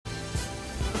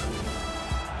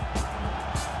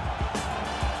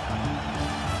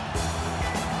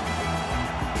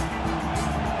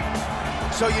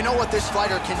So you know what this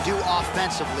fighter can do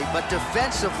offensively, but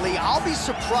defensively, I'll be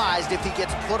surprised if he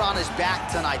gets put on his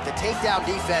back tonight. The takedown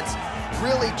defense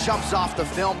really jumps off the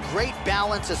film. Great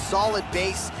balance, a solid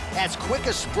base, as quick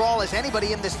a sprawl as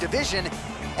anybody in this division.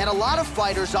 And a lot of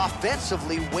fighters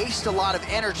offensively waste a lot of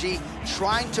energy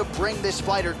trying to bring this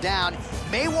fighter down.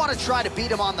 May want to try to beat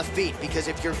him on the feet, because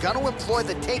if you're going to employ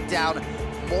the takedown,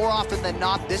 more often than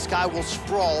not, this guy will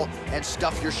sprawl and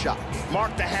stuff your shot.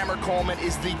 Mark the Hammer Coleman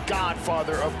is the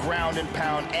godfather of ground and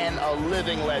pound and a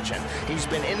living legend. He's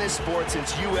been in this sport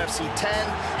since UFC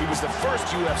 10. He was the first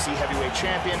UFC heavyweight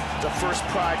champion, the first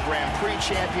Pride Grand Prix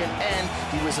champion, and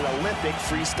he was an Olympic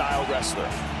freestyle wrestler.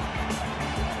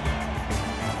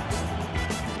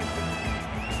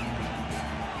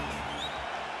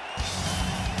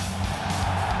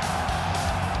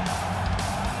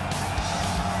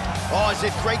 Oh, is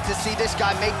it great to see this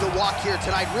guy make the walk here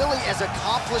tonight. Really as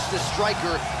accomplished a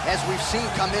striker as we've seen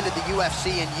come into the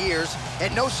UFC in years.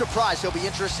 And no surprise, he'll be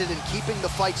interested in keeping the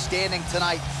fight standing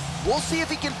tonight. We'll see if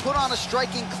he can put on a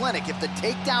striking clinic. If the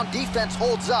takedown defense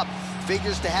holds up,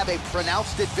 figures to have a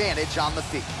pronounced advantage on the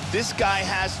feet. This guy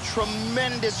has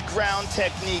tremendous ground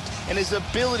technique, and his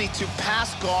ability to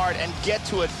pass guard and get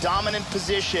to a dominant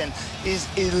position is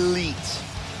elite.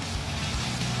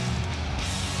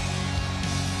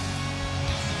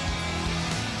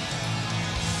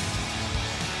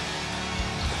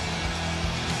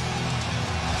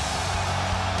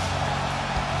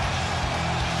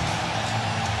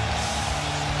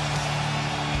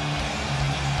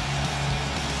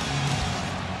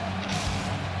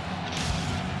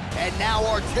 And now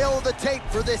our tale of the tape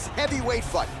for this heavyweight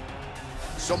fight.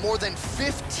 So more than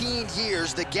 15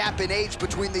 years, the gap in age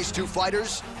between these two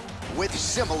fighters, with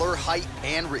similar height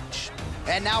and reach.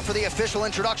 And now for the official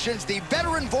introductions, the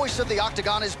veteran voice of the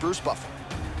Octagon is Bruce Buffer.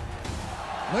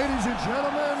 Ladies and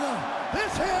gentlemen,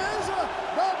 this is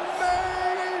the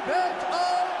main event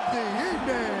of the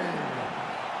evening.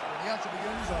 When the action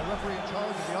begins, our referee in charge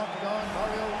of the Octagon,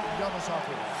 Mario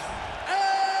Yamasaki.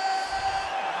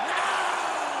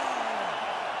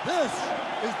 This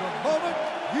is the moment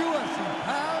UFC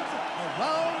fans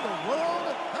around the world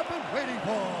have been waiting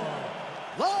for.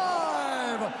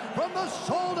 Live from the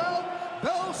sold-out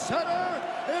Bell Center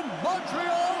in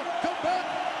Montreal, Quebec,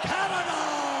 Canada.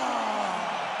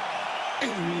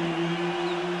 It's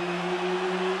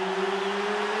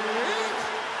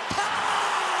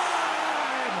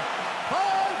time!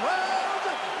 5 rounds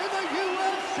in the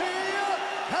UFC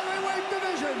heavyweight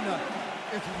division.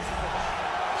 Introducing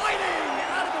fighting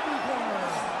out of the blue corner.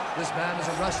 This man is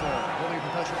a wrestler, holding a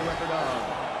professional record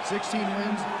of 16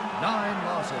 wins, 9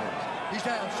 losses. He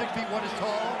stands 6 feet 1 inch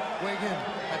tall, weighing in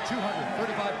at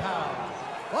 235 pounds.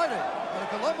 Fighting out of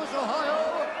Columbus,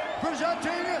 Ohio,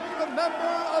 presenting the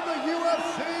member of the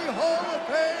UFC Hall of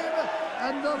Fame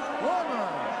and the former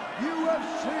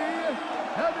UFC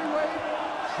heavyweight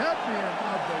champion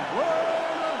of the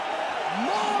world,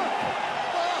 Mark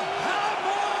the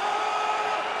Hammer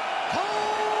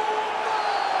Coleman!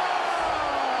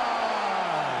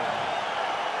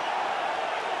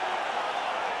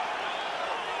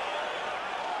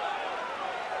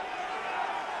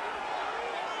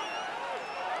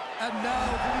 And now,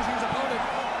 introducing his opponent,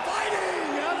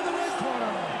 fighting out of the red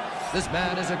corner. This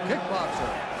man is a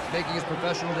kickboxer, making his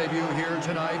professional debut here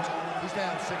tonight. He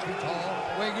stands 6 feet tall,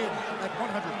 weighing in at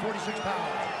 146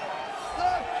 pounds.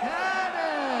 The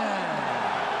Cannon!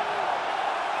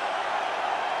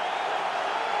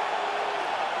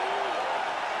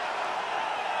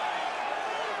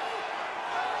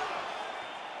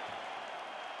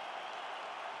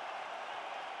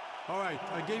 All right,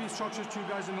 I gave instructions to you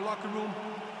guys in the locker room.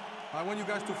 I want you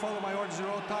guys to follow my orders at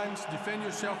all times, defend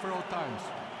yourself at all times.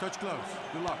 Touch gloves.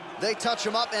 Good luck. They touch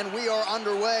him up, and we are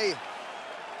underway.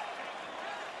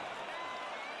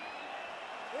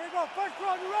 Here you go, first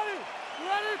round, you ready? You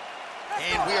ready?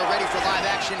 And we are ready for live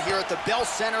action here at the Bell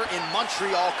Center in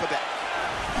Montreal, Quebec.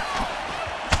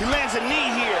 He lands a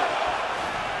knee here.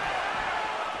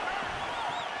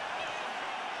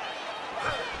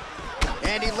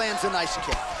 And he lands a nice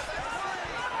kick.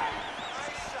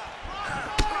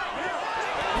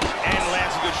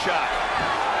 Lands a good shot.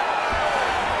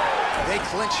 They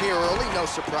clinch here early, no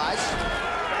surprise.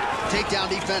 Takedown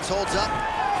defense holds up.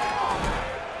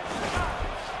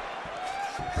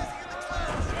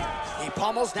 He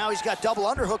pummels, now he's got double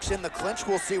underhooks in the clinch.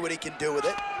 We'll see what he can do with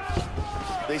it.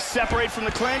 They separate from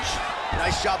the clinch.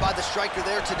 Nice job by the striker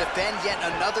there to defend yet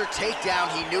another takedown.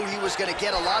 He knew he was going to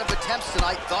get a lot of attempts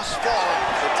tonight. Thus far,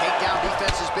 the takedown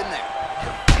defense has been there.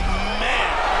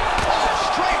 Man. Oh,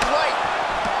 straight right.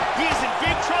 He is in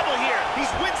big trouble here.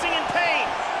 He's wincing in pain.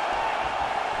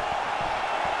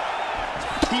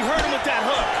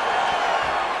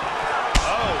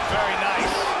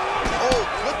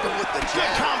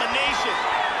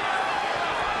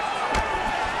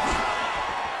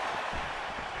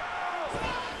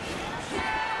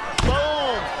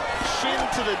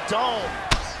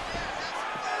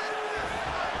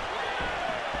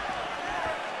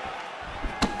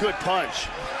 Good punch.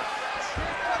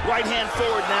 Right hand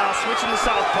forward now, switching to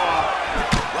southpaw.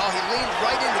 Well, he leaned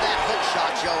right into that hook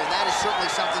shot, Joe, and that is certainly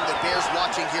something that bears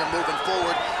watching here moving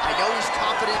forward. I know he's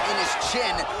confident in his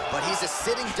chin, but he's a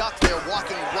sitting duck there,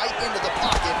 walking right into the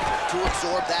pocket to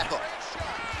absorb that hook.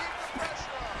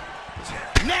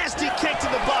 Nasty kick to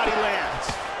the body lands.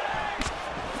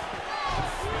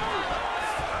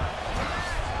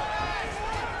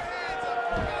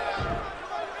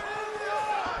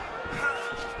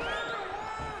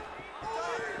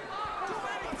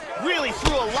 Really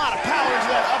threw a lot of power into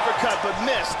that uppercut, but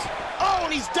missed. Oh,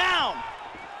 and he's down.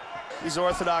 He's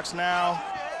orthodox now.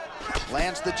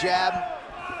 Lands the jab.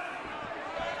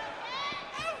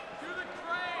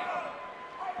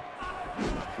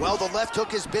 Well, the left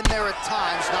hook has been there at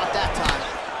times, not that time.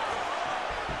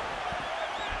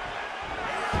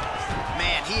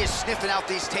 Man, he is sniffing out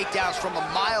these takedowns from a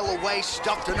mile away,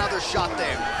 stuffed another shot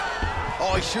there.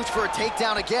 Oh, he shoots for a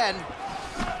takedown again.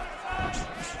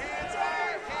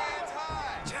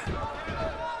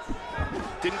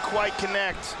 Didn't quite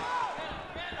connect.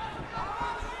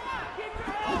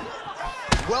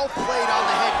 Well played on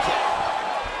the head kick.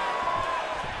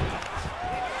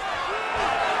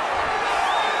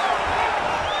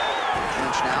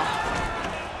 Clinch now.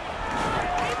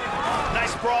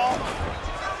 Nice brawl.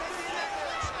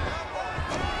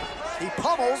 He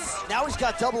pummels. Now he's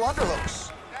got double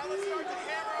underhooks.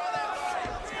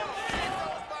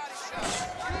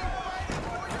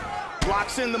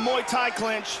 Blocks in the Muay Thai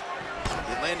clinch.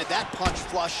 He landed that punch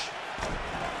flush.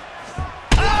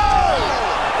 Oh!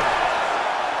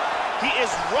 He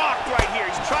is rocked right here.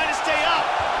 He's trying to stay up.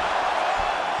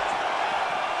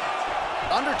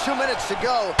 Under 2 minutes to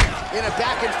go in a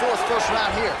back-and-forth first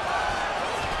round here.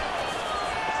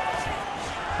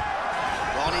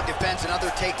 Well, he defends another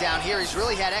takedown here. He's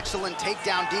really had excellent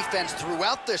takedown defense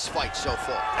throughout this fight so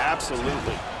far.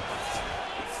 Absolutely.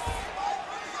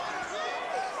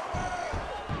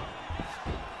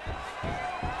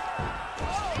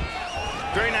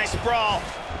 Very nice brawl.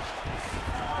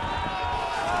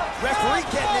 Referee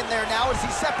getting in there now as he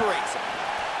separates him.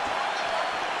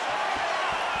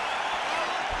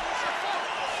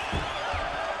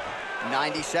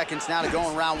 "90 seconds now to go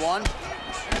in round one."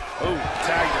 Oh,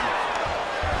 tagged him.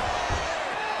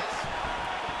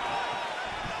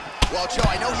 Well, Joe,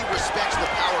 I know he respects the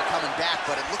power coming back,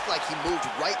 but it looked like he moved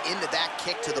right into that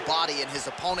kick to the body, and his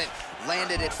opponent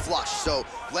landed it flush. So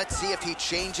let's see if he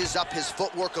changes up his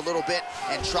footwork a little bit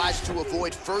and tries to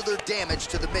avoid further damage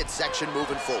to the midsection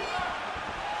moving forward.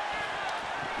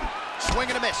 Swing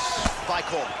and a miss by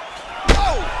Coleman.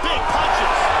 Oh, big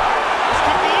punches. This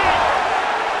could be it.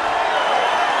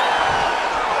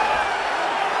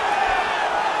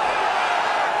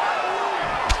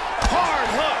 Hard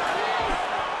hook.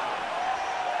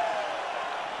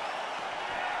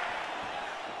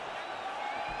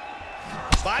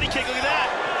 Body kick, look at that.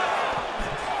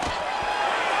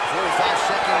 45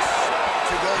 seconds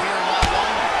to go here in round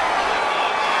one.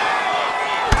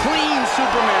 Clean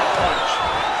Superman punch.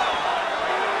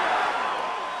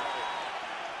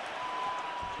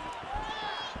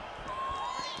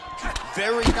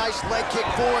 Very nice leg kick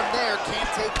for him there.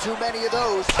 Can't take too many of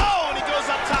those. Oh, and he goes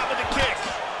up top with the kick.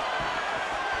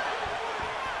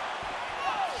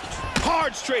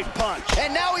 Hard straight punch.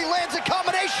 And now he lands a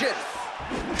combination.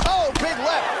 Oh, big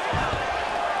left.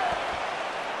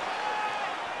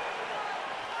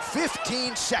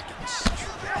 15 seconds.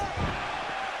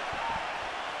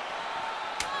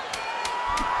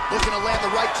 Looking to land the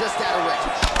right just out of range.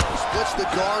 Splits the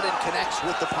guard and connects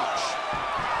with the punch.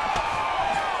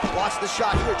 Watch the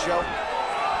shot here, Joe.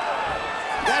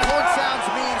 That horn sounds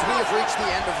means we have reached the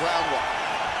end of round one.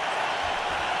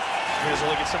 Here's a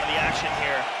look at some of the action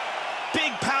here.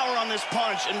 Big power on this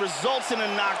punch and results in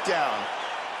a knockdown.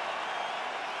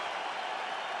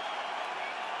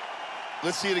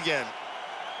 Let's see it again.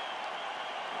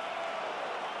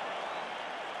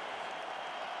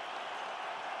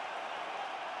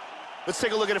 Let's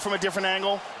take a look at it from a different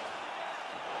angle.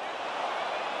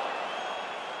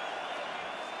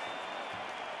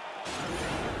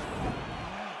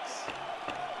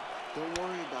 Don't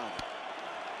worry about it.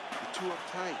 You're too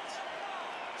uptight.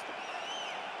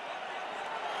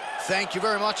 Thank you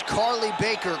very much, Carly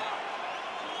Baker.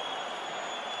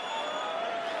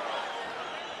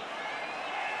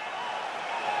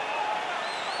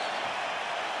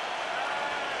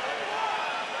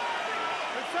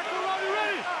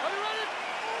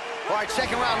 All right,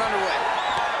 second round underway.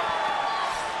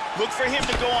 Look for him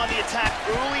to go on the attack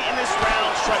early in this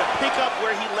round, try to pick up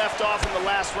where he left off in the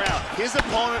last round. His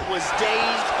opponent was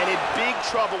dazed and in big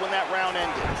trouble when that round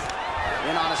ended.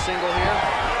 In on a single here.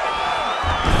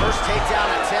 First takedown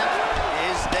at 10.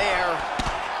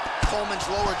 Coleman's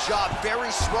lower jaw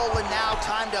very swollen now.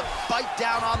 Time to bite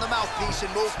down on the mouthpiece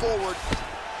and move forward.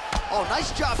 Oh,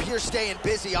 nice job here staying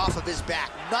busy off of his back.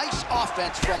 Nice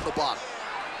offense from the bottom.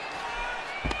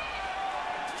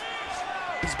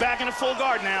 He's back in a full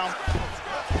guard now.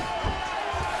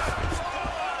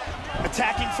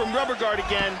 Attacking from rubber guard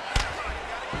again.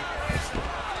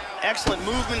 Excellent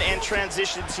movement and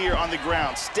transitions here on the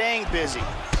ground, staying busy.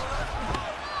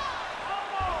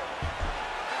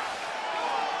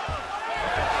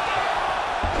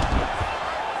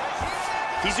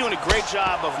 He's doing a great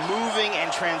job of moving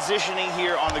and transitioning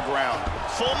here on the ground.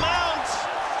 Full mount.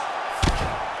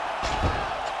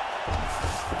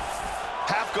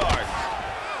 Half guard.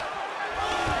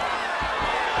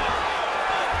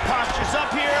 Postures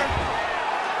up here.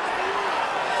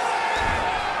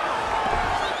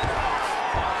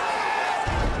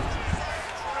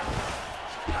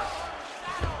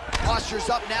 Postures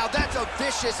up now. That's a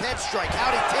vicious head strike.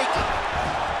 How'd he take it?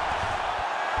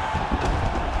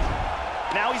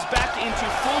 Now he's back into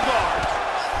full guard.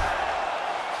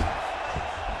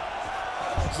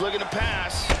 He's looking to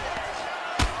pass.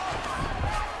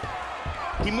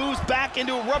 He moves back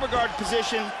into a rubber guard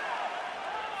position.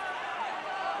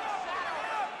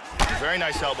 Very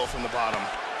nice elbow from the bottom.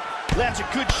 Lands a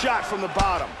good shot from the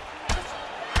bottom.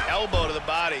 Elbow to the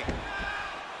body.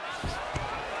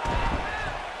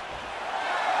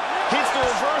 Hits the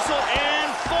reversal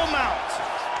and full mount.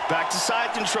 Back to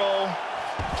side control.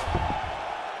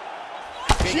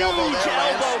 Big Huge elbow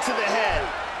there, elbow to the head.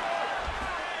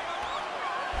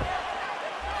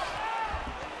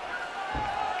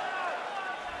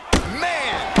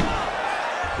 Man!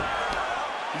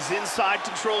 He's inside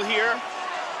control here.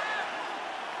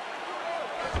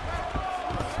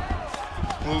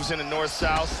 Moves into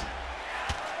north-south.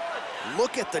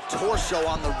 Look at the torso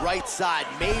on the right side.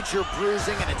 Major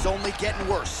bruising, and it's only getting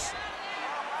worse.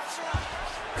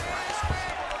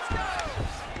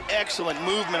 Excellent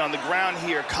movement on the ground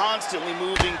here. Constantly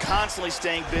moving, constantly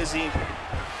staying busy.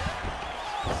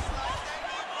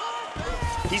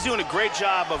 He's doing a great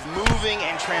job of moving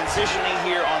and transitioning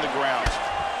here on the ground.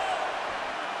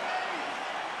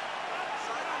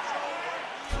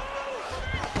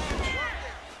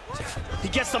 He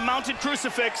gets the mounted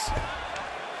crucifix.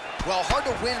 Well, hard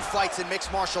to win fights in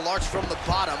mixed martial arts from the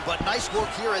bottom, but nice work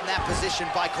here in that position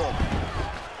by Coleman.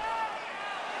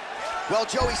 Well,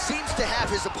 Joey seems to have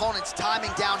his opponent's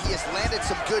timing down. He has landed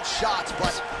some good shots,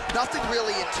 but nothing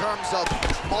really in terms of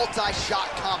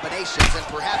multi-shot combinations, and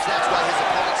perhaps that's why his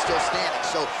opponent's still standing.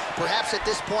 So perhaps at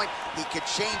this point, he could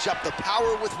change up the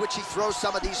power with which he throws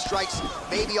some of these strikes,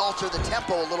 maybe alter the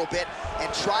tempo a little bit,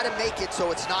 and try to make it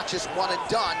so it's not just one and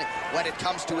done when it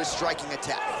comes to his striking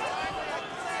attack.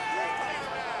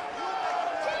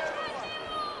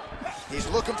 He's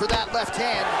looking for that left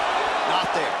hand, not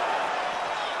there.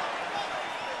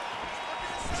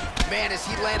 Man, as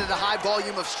he landed a high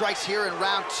volume of strikes here in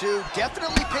round two,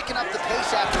 definitely picking up the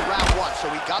pace after round one. So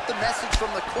he got the message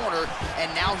from the corner, and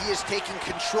now he is taking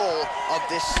control of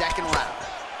this second round.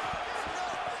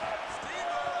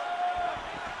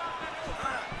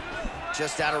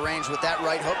 Just out of range with that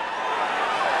right hook.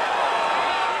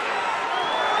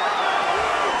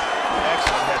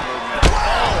 Excellent head movement.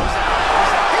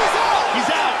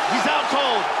 He's out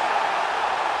cold.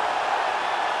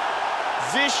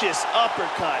 Vicious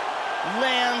uppercut.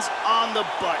 Lands on the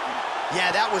button.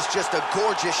 Yeah, that was just a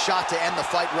gorgeous shot to end the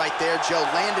fight right there, Joe.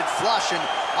 Landed flush, and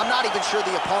I'm not even sure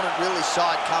the opponent really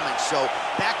saw it coming. So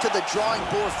back to the drawing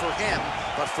board for him,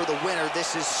 but for the winner,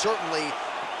 this is certainly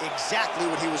exactly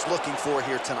what he was looking for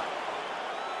here tonight.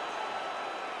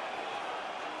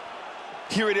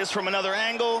 Here it is from another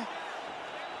angle.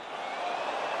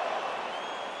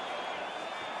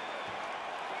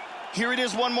 Here it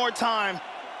is one more time.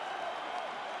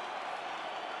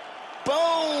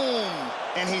 Boom!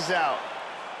 And he's out.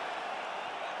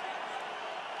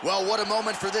 Well, what a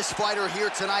moment for this fighter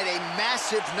here tonight. A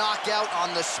massive knockout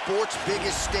on the sport's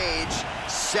biggest stage.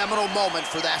 Seminal moment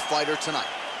for that fighter tonight.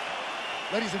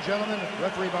 Ladies and gentlemen,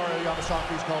 referee Mario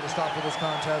Yamasaki's called a stop to this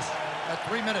contest at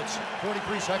 3 minutes,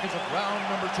 43 seconds of round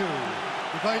number 2.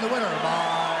 Declaring the winner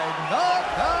by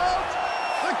knockout.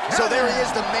 So there he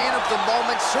is, the man of the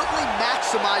moment. Certainly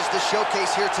maximized the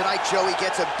showcase here tonight, Joey.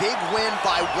 Gets a big win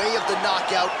by way of the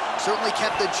knockout. Certainly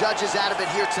kept the judges out of it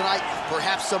here tonight.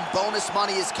 Perhaps some bonus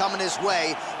money is coming his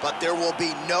way, but there will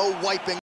be no wiping